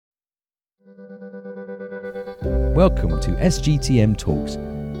Welcome to SGTM Talks.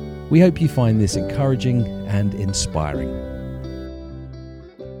 We hope you find this encouraging and inspiring.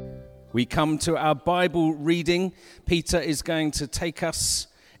 We come to our Bible reading. Peter is going to take us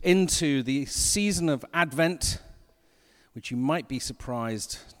into the season of Advent, which you might be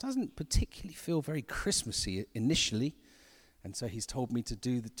surprised doesn't particularly feel very Christmassy initially. And so he's told me to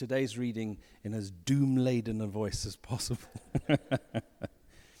do today's reading in as doom-laden a voice as possible.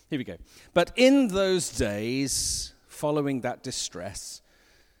 Here we go. But in those days, following that distress,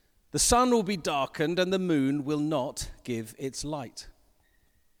 the sun will be darkened and the moon will not give its light.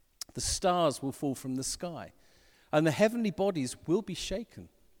 The stars will fall from the sky, and the heavenly bodies will be shaken.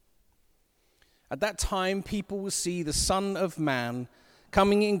 At that time, people will see the Son of Man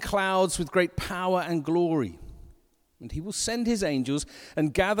coming in clouds with great power and glory. And he will send his angels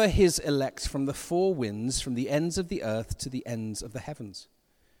and gather his elect from the four winds, from the ends of the earth to the ends of the heavens.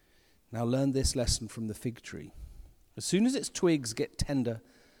 Now learn this lesson from the fig tree. As soon as its twigs get tender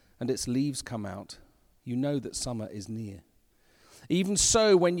and its leaves come out, you know that summer is near. Even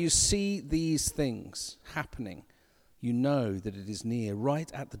so, when you see these things happening, you know that it is near, right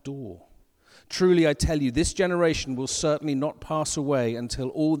at the door. Truly, I tell you, this generation will certainly not pass away until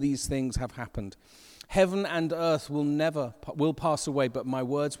all these things have happened. Heaven and earth will pass away, but my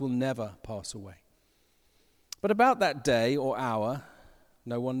words will never pass away. But about that day or hour,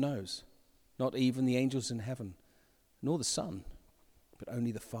 no one knows, not even the angels in heaven, nor the Son, but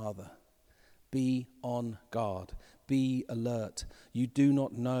only the Father. Be on guard. Be alert. You do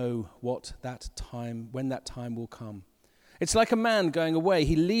not know when that time will come. It's like a man going away.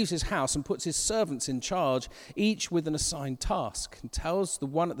 He leaves his house and puts his servants in charge, each with an assigned task, and tells the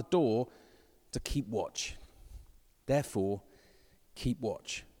one at the door to keep watch. Therefore, keep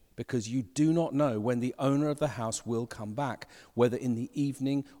watch, because you do not know when the owner of the house will come back, whether in the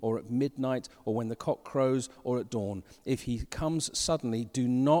evening or at midnight or when the cock crows or at dawn. If he comes suddenly, do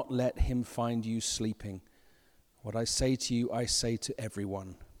not let him find you sleeping. What I say to you, I say to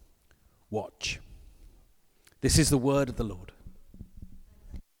everyone, watch. This is the word of the Lord.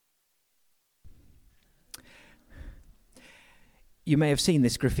 You may have seen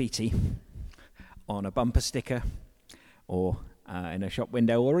this graffiti on a bumper sticker or in a shop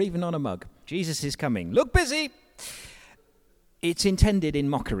window or even on a mug. Jesus is coming. Look busy! It's intended in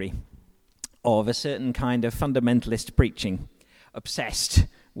mockery of a certain kind of fundamentalist preaching, obsessed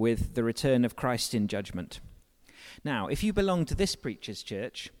with the return of Christ in judgment. Now, if you belong to this preacher's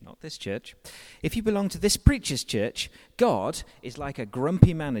church, not this church, if you belong to this preacher's church, God is like a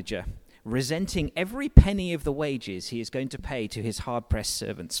grumpy manager, resenting every penny of the wages he is going to pay to his hard-pressed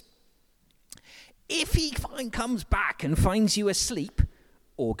servants. If he comes back and finds you asleep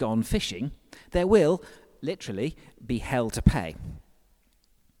or gone fishing, there will, literally, be hell to pay.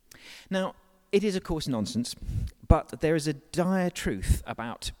 Now, it is, of course, nonsense, but there is a dire truth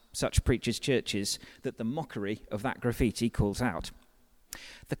about such preachers' churches that the mockery of that graffiti calls out.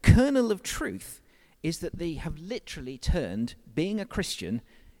 The kernel of truth is that they have literally turned being a Christian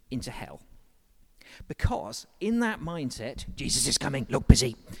into hell. Because in that mindset, Jesus is coming, look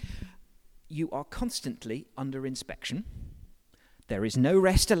busy, you are constantly under inspection, there is no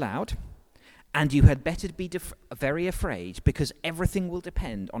rest allowed, and you had better be very afraid because everything will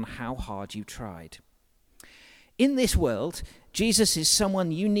depend on how hard you tried. In this world, Jesus is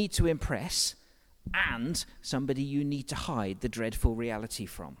someone you need to impress and somebody you need to hide the dreadful reality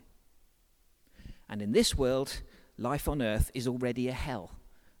from. And in this world, life on earth is already a hell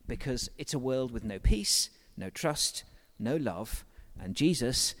because it's a world with no peace, no trust, no love, and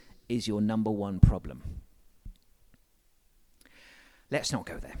Jesus is your number one problem. Let's not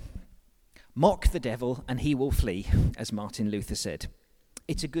go there. Mock the devil and he will flee, as Martin Luther said.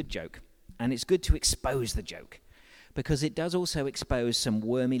 It's a good joke, and it's good to expose the joke, because it does also expose some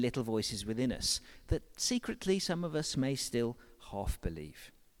wormy little voices within us that secretly some of us may still half believe.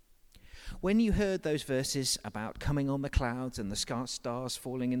 When you heard those verses about coming on the clouds and the stars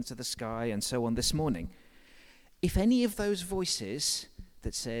falling into the sky and so on this morning, if any of those voices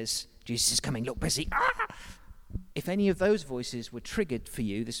that says, Jesus is coming, look busy, if any of those voices were triggered for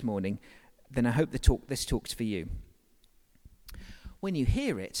you this morning, then I hope this talk's for you. When you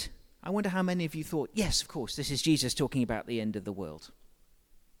hear it, I wonder how many of you thought, yes, of course, this is Jesus talking about the end of the world.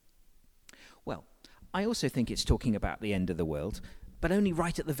 Well, I also think it's talking about the end of the world, but only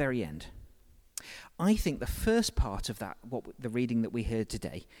right at the very end. I think the first part of that, the reading that we heard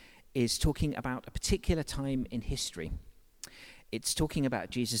today, is talking about a particular time in history. It's talking about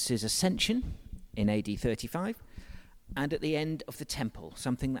Jesus' ascension in AD 35 and at the end of the temple,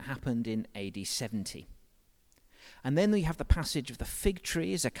 something that happened in AD 70. And then we have the passage of the fig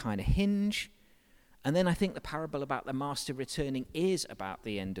tree as a kind of hinge, And then I think the parable about the master returning is about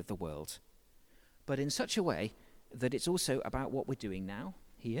the end of the world, but in such a way that it's also about what we're doing now,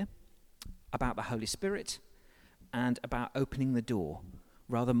 here, about the Holy Spirit, and about opening the door,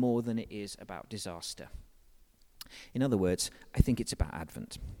 rather more than it is about disaster. In other words, I think it's about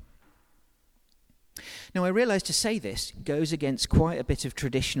Advent. Now, I realise to say this goes against quite a bit of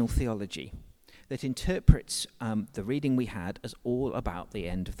traditional theology that interprets the reading we had as all about the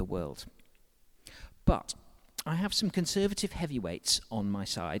end of the world. But I have some conservative heavyweights on my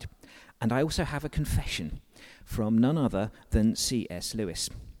side, and I also have a confession from none other than C.S. Lewis.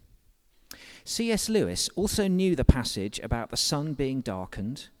 C.S. Lewis also knew the passage about the sun being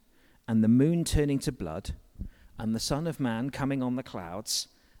darkened and the moon turning to blood and the Son of Man coming on the clouds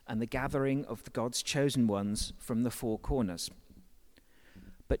and the gathering of God's chosen ones from the four corners.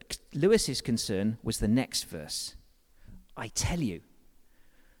 But Lewis's concern was the next verse. I tell you,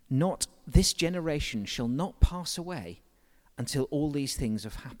 not this generation shall not pass away until all these things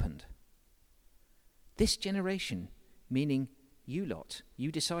have happened. This generation, meaning you lot,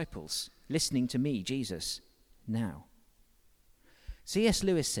 you disciples, listening to me, Jesus, now. C.S.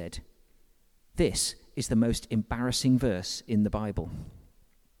 Lewis said, this is the most embarrassing verse in the Bible.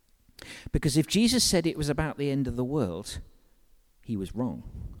 Because if Jesus said it was about the end of the world, he was wrong.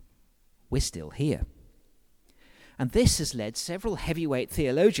 We're still here. And this has led several heavyweight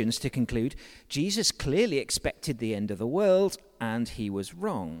theologians to conclude Jesus clearly expected the end of the world, and he was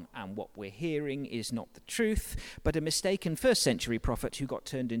wrong. And what we're hearing is not the truth, but a mistaken first-century prophet who got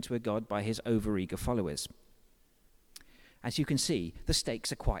turned into a god by his overeager followers. As you can see, the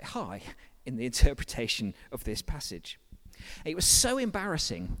stakes are quite high in the interpretation of this passage. It was so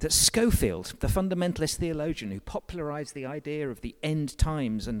embarrassing that Schofield, the fundamentalist theologian who popularized the idea of the end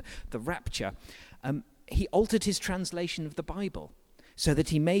times and the rapture, he altered his translation of the Bible so that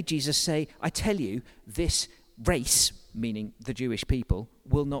he made Jesus say, I tell you, this race, meaning the Jewish people,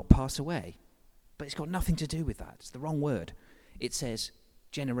 will not pass away. But it's got nothing to do with that. It's the wrong word. It says,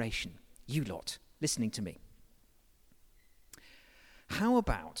 generation, you lot, listening to me. How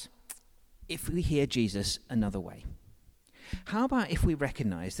about if we hear Jesus another way? How about if we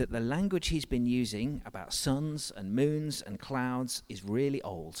recognize that the language he's been using about suns and moons and clouds is really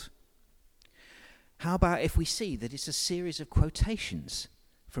old? How about if we see that it's a series of quotations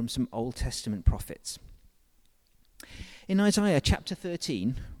from some Old Testament prophets? In Isaiah chapter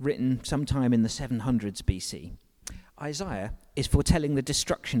 13, written sometime in the 700s BC, Isaiah is foretelling the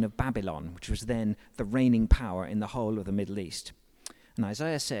destruction of Babylon, which was then the reigning power in the whole of the Middle East. And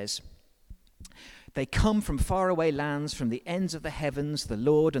Isaiah says, they come from faraway lands, from the ends of the heavens, the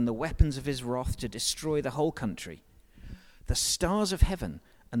Lord and the weapons of his wrath to destroy the whole country. The stars of heaven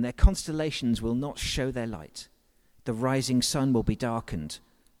and their constellations will not show their light. The rising sun will be darkened,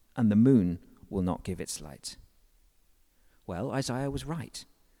 and the moon will not give its light. Well, Isaiah was right.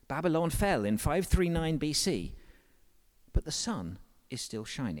 Babylon fell in 539 BC, but the sun is still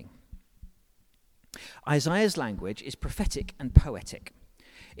shining. Isaiah's language is prophetic and poetic.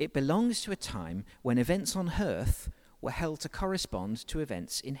 It belongs to a time when events on earth were held to correspond to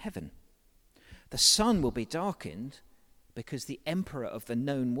events in heaven. The sun will be darkened because the emperor of the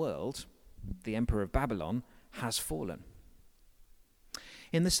known world, the emperor of Babylon, has fallen.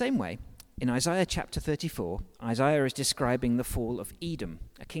 In the same way, in Isaiah chapter 34, Isaiah is describing the fall of Edom,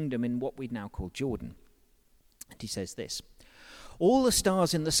 a kingdom in what we now call Jordan. And he says this, all the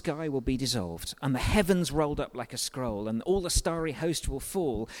stars in the sky will be dissolved, and the heavens rolled up like a scroll, and all the starry host will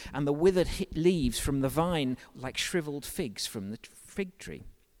fall, and the withered leaves from the vine like shriveled figs from the fig tree.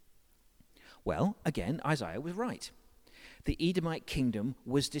 Well, again, Isaiah was right. The Edomite kingdom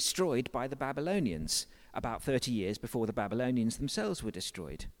was destroyed by the Babylonians about 30 years before the Babylonians themselves were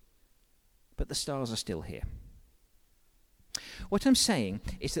destroyed. But the stars are still here. What I'm saying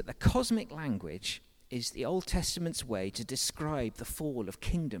is that the cosmic language is the Old Testament's way to describe the fall of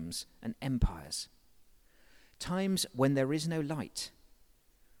kingdoms and empires. Times when there is no light,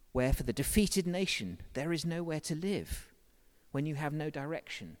 where for the defeated nation there is nowhere to live, when you have no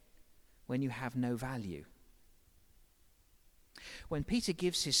direction, when you have no value. When Peter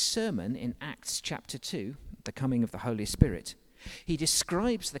gives his sermon in Acts chapter 2, the coming of the Holy Spirit, he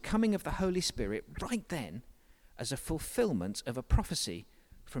describes the coming of the Holy Spirit right then as a fulfillment of a prophecy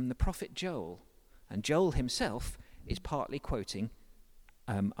from the prophet Joel. And Joel himself is partly quoting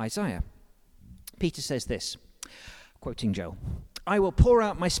Isaiah. Peter says this, quoting Joel, I will pour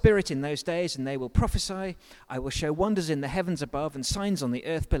out my spirit in those days, and they will prophesy. I will show wonders in the heavens above and signs on the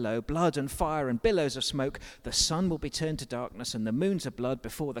earth below, blood and fire and billows of smoke. The sun will be turned to darkness and the moon to blood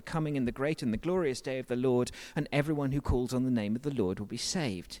before the coming in the great and the glorious day of the Lord, and everyone who calls on the name of the Lord will be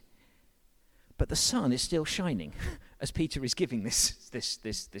saved. But the sun is still shining as Peter is giving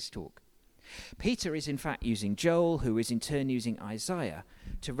this talk. Peter is in fact using Joel, who is in turn using Isaiah,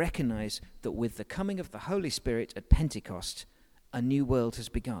 to recognize that with the coming of the Holy Spirit at Pentecost, a new world has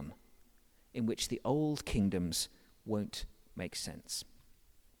begun, in which the old kingdoms won't make sense.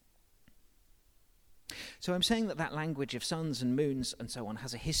 So I'm saying that language of suns and moons and so on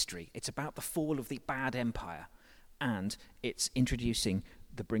has a history. It's about the fall of the bad empire, and it's introducing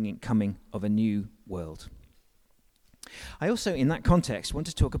the coming of a new world. I also, in that context, want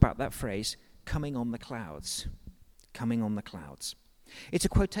to talk about that phrase, coming on the clouds. Coming on the clouds. It's a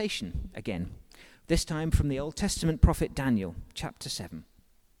quotation, again, this time from the Old Testament prophet Daniel, chapter 7.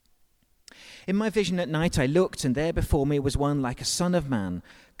 In my vision at night I looked, and there before me was one like a son of man,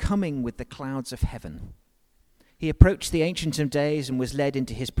 coming with the clouds of heaven. He approached the Ancient of Days and was led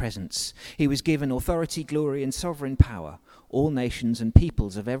into his presence. He was given authority, glory, and sovereign power. All nations and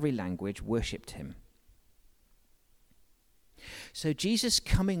peoples of every language worshipped him. So Jesus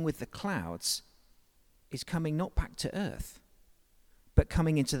coming with the clouds is coming not back to earth, but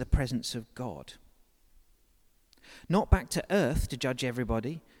coming into the presence of God. Not back to earth to judge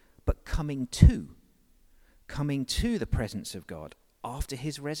everybody, but coming to the presence of God after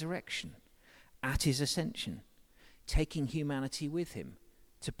his resurrection, at his ascension, taking humanity with him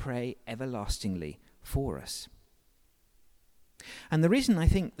to pray everlastingly for us. And the reason I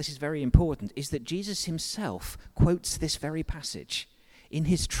think this is very important is that Jesus himself quotes this very passage in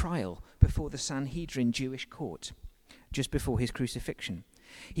his trial before the Sanhedrin Jewish court, just before his crucifixion.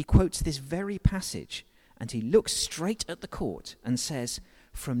 He quotes this very passage, and he looks straight at the court and says,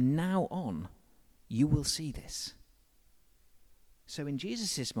 "From now on, you will see this." So in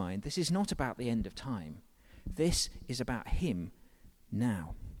Jesus' mind, this is not about the end of time. This is about him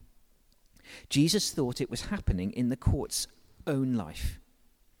now. Jesus thought it was happening in the court's own life.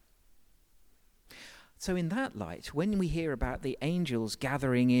 So in that light, when we hear about the angels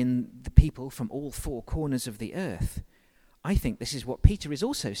gathering in the people from all four corners of the earth, I think this is what Peter is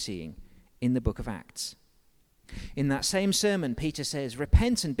also seeing in the book of Acts. In that same sermon, Peter says,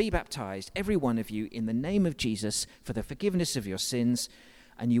 "Repent and be baptized, every one of you, in the name of Jesus, for the forgiveness of your sins,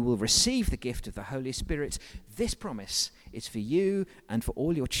 and you will receive the gift of the Holy Spirit. This promise is for you and for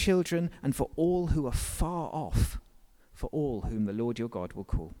all your children and for all who are far off, for all whom the Lord your God will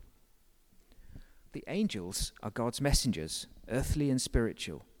call." The angels are God's messengers, earthly and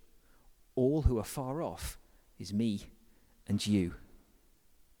spiritual. All who are far off is me and you.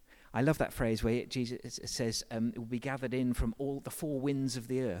 I love that phrase where Jesus says, it will be gathered in from all the four winds of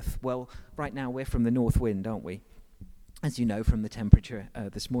the earth. Well, right now we're from the north wind, aren't we? As you know from the temperature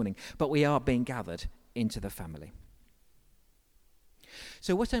this morning. But we are being gathered into the family.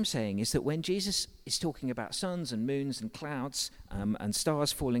 So what I'm saying is that when Jesus is talking about suns and moons and clouds and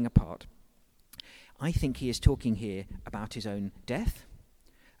stars falling apart, I think he is talking here about his own death,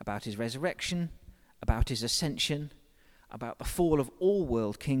 about his resurrection, about his ascension, about the fall of all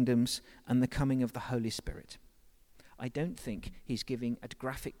world kingdoms and the coming of the Holy Spirit. I don't think he's giving a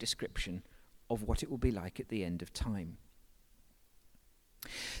graphic description of what it will be like at the end of time.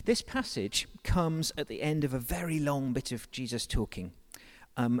 This passage comes at the end of a very long bit of Jesus talking.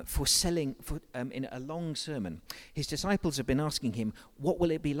 In a long sermon. His disciples have been asking him, what will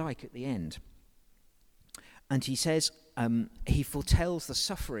it be like at the end? And he says, he foretells the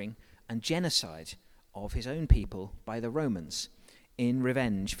suffering and genocide of his own people by the Romans in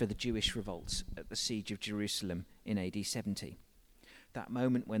revenge for the Jewish revolts at the siege of Jerusalem in AD 70. That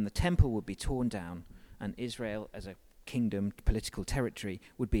moment when the temple would be torn down and Israel as a kingdom, political territory,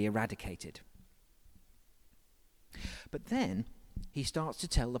 would be eradicated. But then he starts to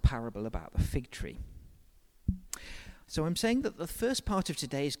tell the parable about the fig tree. So I'm saying that the first part of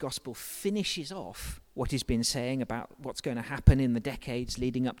today's gospel finishes off what he's been saying about what's going to happen in the decades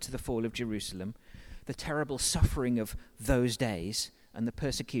leading up to the fall of Jerusalem, the terrible suffering of those days and the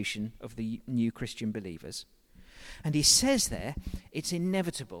persecution of the new Christian believers. And he says there, it's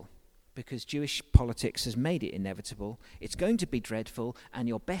inevitable because Jewish politics has made it inevitable. It's going to be dreadful, and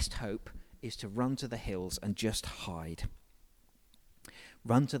your best hope is to run to the hills and just hide.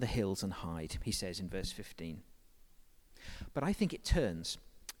 Run to the hills and hide, he says in verse 15. But I think it turns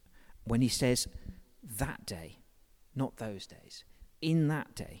when he says that day, not those days, in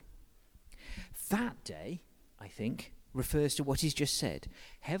that day. That day, I think, refers to what he's just said.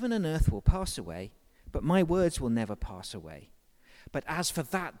 Heaven and earth will pass away, but my words will never pass away. But as for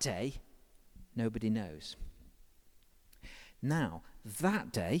that day, nobody knows. Now,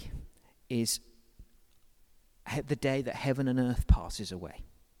 that day is the day that heaven and earth passes away.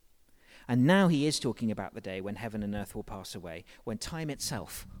 And now he is talking about the day when heaven and earth will pass away, when time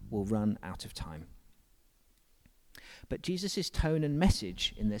itself will run out of time. But Jesus' tone and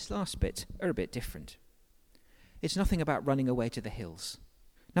message in this last bit are a bit different. It's nothing about running away to the hills,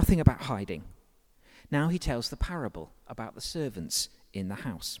 nothing about hiding. Now he tells the parable about the servants in the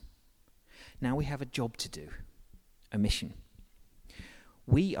house. Now we have a job to do, a mission.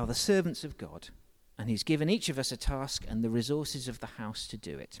 We are the servants of God, and he's given each of us a task and the resources of the house to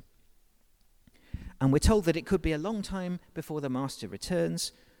do it. And we're told that it could be a long time before the master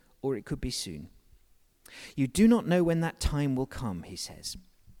returns, or it could be soon. You do not know when that time will come, he says.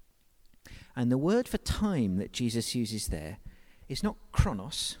 And the word for time that Jesus uses there is not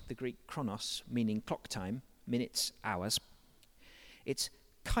chronos, the Greek chronos, meaning clock time, minutes, hours. It's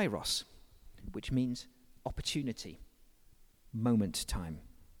kairos, which means opportunity, moment time.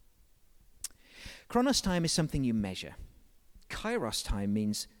 Chronos time is something you measure. Kairos time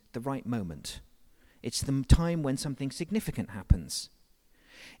means the right moment. It's the time when something significant happens.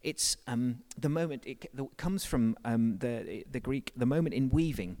 It's the moment, it comes from the Greek, the moment in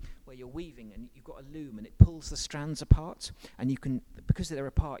weaving, where you're weaving and you've got a loom and it pulls the strands apart, and you can, because they're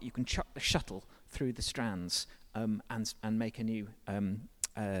apart, you can chuck the shuttle through the strands and make a new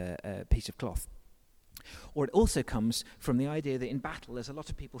piece of cloth. Or it also comes from the idea that in battle there's a lot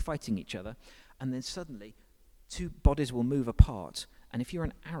of people fighting each other, and then suddenly two bodies will move apart, and if you're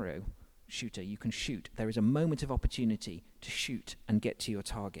an arrow shooter, you can shoot. There is a moment of opportunity to shoot and get to your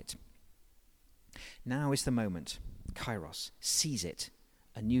target. Now is the moment. Kairos. Seize it.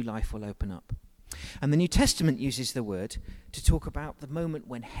 A new life will open up. And the New Testament uses the word to talk about the moment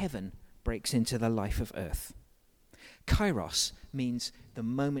when heaven breaks into the life of earth. Kairos means the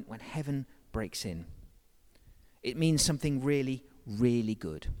moment when heaven breaks in. It means something really, really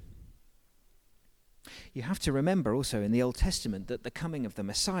good. You have to remember also in the Old Testament that the coming of the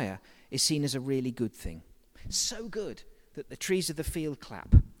Messiah is seen as a really good thing. So good that the trees of the field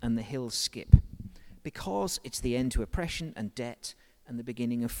clap and the hills skip, because it's the end to oppression and debt and the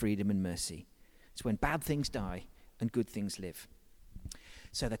beginning of freedom and mercy. It's when bad things die and good things live.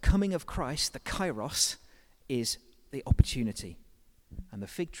 So the coming of Christ, the kairos, is the opportunity. And the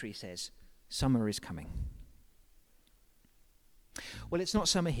fig tree says, summer is coming. Well, it's not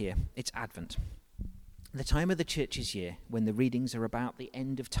summer here, it's Advent. The time of the church's year when the readings are about the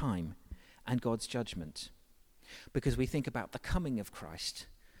end of time and God's judgment. Because we think about the coming of Christ,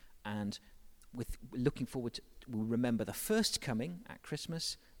 and with looking forward to, we'll remember the first coming at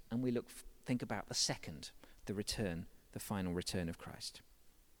Christmas, and we think about the second, the return, the final return of Christ.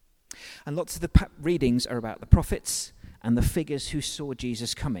 And lots of the readings are about the prophets and the figures who saw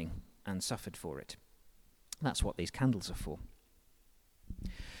Jesus coming and suffered for it. That's what these candles are for.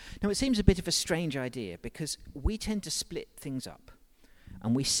 Now, it seems a bit of a strange idea because we tend to split things up.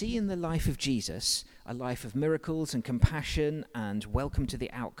 And we see in the life of Jesus a life of miracles and compassion and welcome to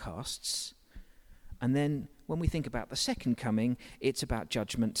the outcasts. And then when we think about the second coming, it's about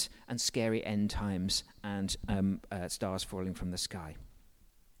judgment and scary end times and stars falling from the sky.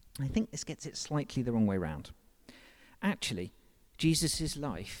 I think this gets it slightly the wrong way round. Actually, Jesus'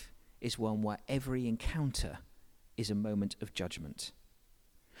 life is one where every encounter is a moment of judgment.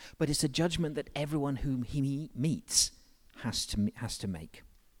 But it's a judgment that everyone whom he meets has to make.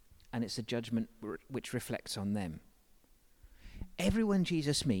 And it's a judgment which reflects on them. Everyone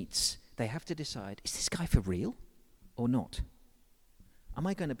Jesus meets, they have to decide, is this guy for real or not? Am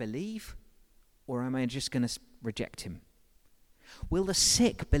I going to believe, or am I just going to reject him? Will the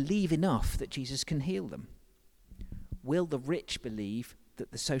sick believe enough that Jesus can heal them? Will the rich believe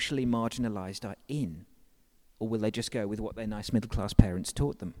that the socially marginalized are in? Or will they just go with what their nice middle-class parents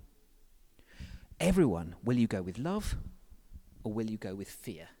taught them? Everyone, will you go with love, or will you go with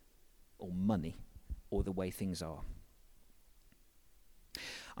fear, or money, or the way things are?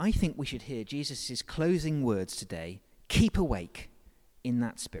 I think we should hear Jesus' closing words today, keep awake, in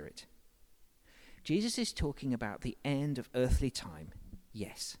that spirit. Jesus is talking about the end of earthly time,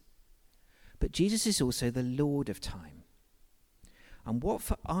 yes. But Jesus is also the Lord of time. And what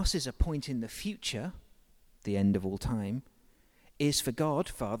for us is a point in the future, the end of all time, is for God,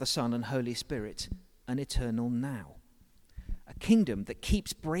 Father, Son, and Holy Spirit, an eternal now. A kingdom that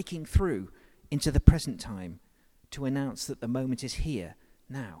keeps breaking through into the present time to announce that the moment is here,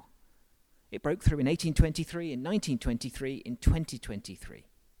 now. It broke through in 1823, in 1923, in 2023.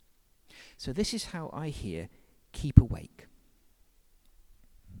 So this is how I hear keep awake.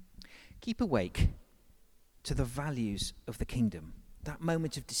 Keep awake to the values of the kingdom. That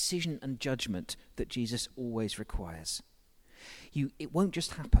moment of decision and judgment that Jesus always requires. It won't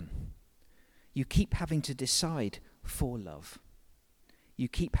just happen. You keep having to decide for love. You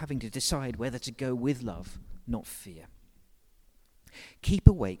keep having to decide whether to go with love, not fear. Keep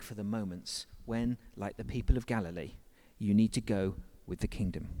awake for the moments when, like the people of Galilee, you need to go with the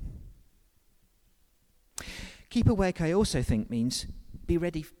kingdom. Keep awake, I also think, means be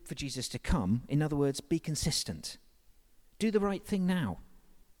ready for Jesus to come. In other words, be consistent. Do the right thing now.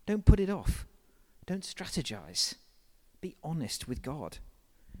 Don't put it off. Don't strategize. Be honest with God.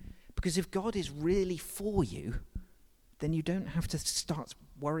 Because if God is really for you, then you don't have to start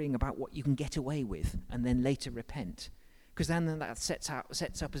worrying about what you can get away with and then later repent. Because then that sets up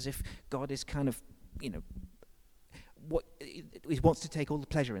as if God is kind of, he wants to take all the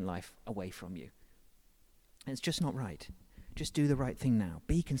pleasure in life away from you. And it's just not right. Just do the right thing now.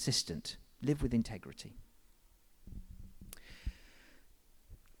 Be consistent. Live with integrity.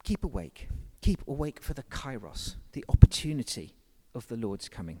 Keep awake. Keep awake for the kairos, the opportunity of the Lord's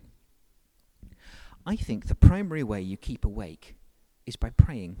coming. I think the primary way you keep awake is by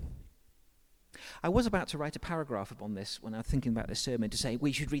praying. I was about to write a paragraph upon this when I was thinking about this sermon, to say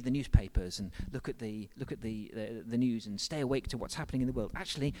we should read the newspapers and look at the news and stay awake to what's happening in the world.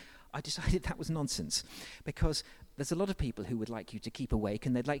 Actually, I decided that was nonsense, because there's a lot of people who would like you to keep awake,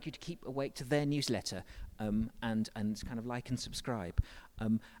 and they'd like you to keep awake to their newsletter and kind of like and subscribe.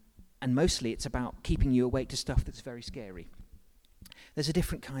 And mostly it's about keeping you awake to stuff that's very scary. There's a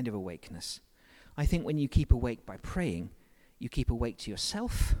different kind of awakeness. I think when you keep awake by praying, you keep awake to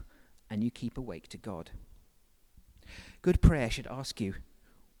yourself and you keep awake to God. Good prayer should ask you,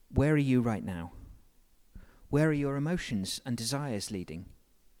 where are you right now? Where are your emotions and desires leading?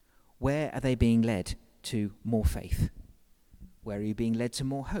 Where are they being led to more faith? Where are you being led to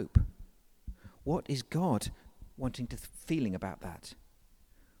more hope? What is God wanting to feeling about that?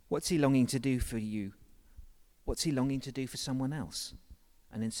 What's he longing to do for you? What's he longing to do for someone else?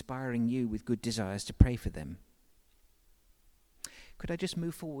 And inspiring you with good desires to pray for them. Could I just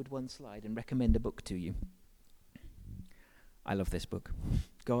move forward one slide and recommend a book to you? I love this book.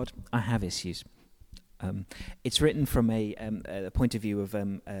 God, I Have Issues. It's written from a point of view of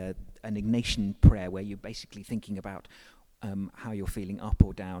an Ignatian prayer, where you're basically thinking about how you're feeling up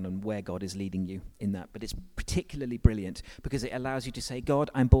or down and where God is leading you in that. But it's particularly brilliant because it allows you to say, God,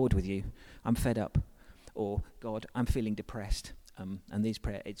 I'm bored with you. I'm fed up. Or, God, I'm feeling depressed. And these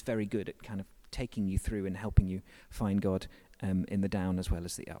prayers, it's very good at kind of taking you through and helping you find God in the down as well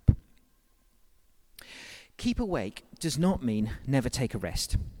as the up. Keep awake does not mean never take a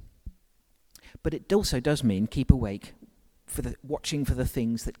rest. But it also does mean keep awake for watching for the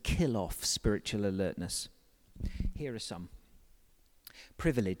things that kill off spiritual alertness. Here are some.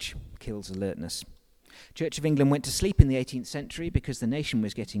 Privilege kills alertness. Church of England went to sleep in the 18th century because the nation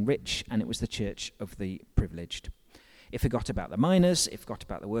was getting rich and it was the church of the privileged. It forgot about the miners, it forgot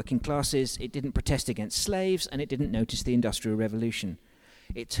about the working classes, it didn't protest against slaves, and it didn't notice the Industrial Revolution.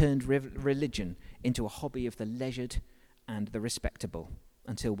 It turned religion into a hobby of the leisured and the respectable,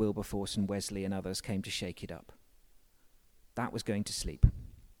 until Wilberforce and Wesley and others came to shake it up. That was going to sleep.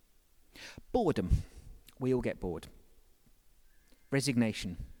 Boredom. We all get bored.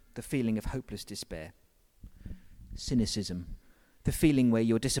 Resignation, the feeling of hopeless despair. Cynicism, the feeling where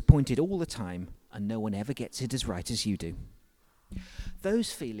you're disappointed all the time and no one ever gets it as right as you do.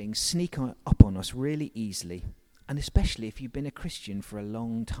 Those feelings sneak up on us really easily, and especially if you've been a Christian for a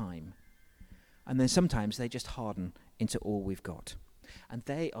long time. And then sometimes they just harden into all we've got. And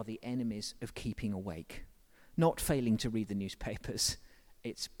they are the enemies of keeping awake. Not failing to read the newspapers.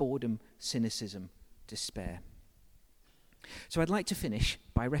 It's boredom, cynicism, despair. So I'd like to finish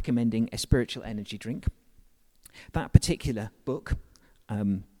by recommending a spiritual energy drink. That particular book,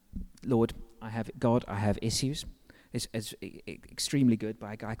 God, I Have Issues, is extremely good,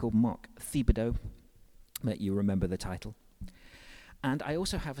 by a guy called Mark Thibodeau. But you remember the title. And I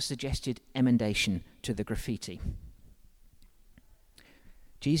also have a suggested emendation to the graffiti.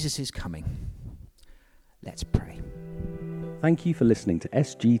 Jesus is coming. Let's pray. Thank you for listening to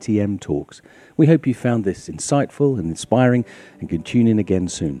SGTM Talks. We hope you found this insightful and inspiring and can tune in again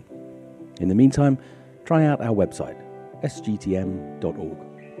soon. In the meantime, try out our website, sgtm.org.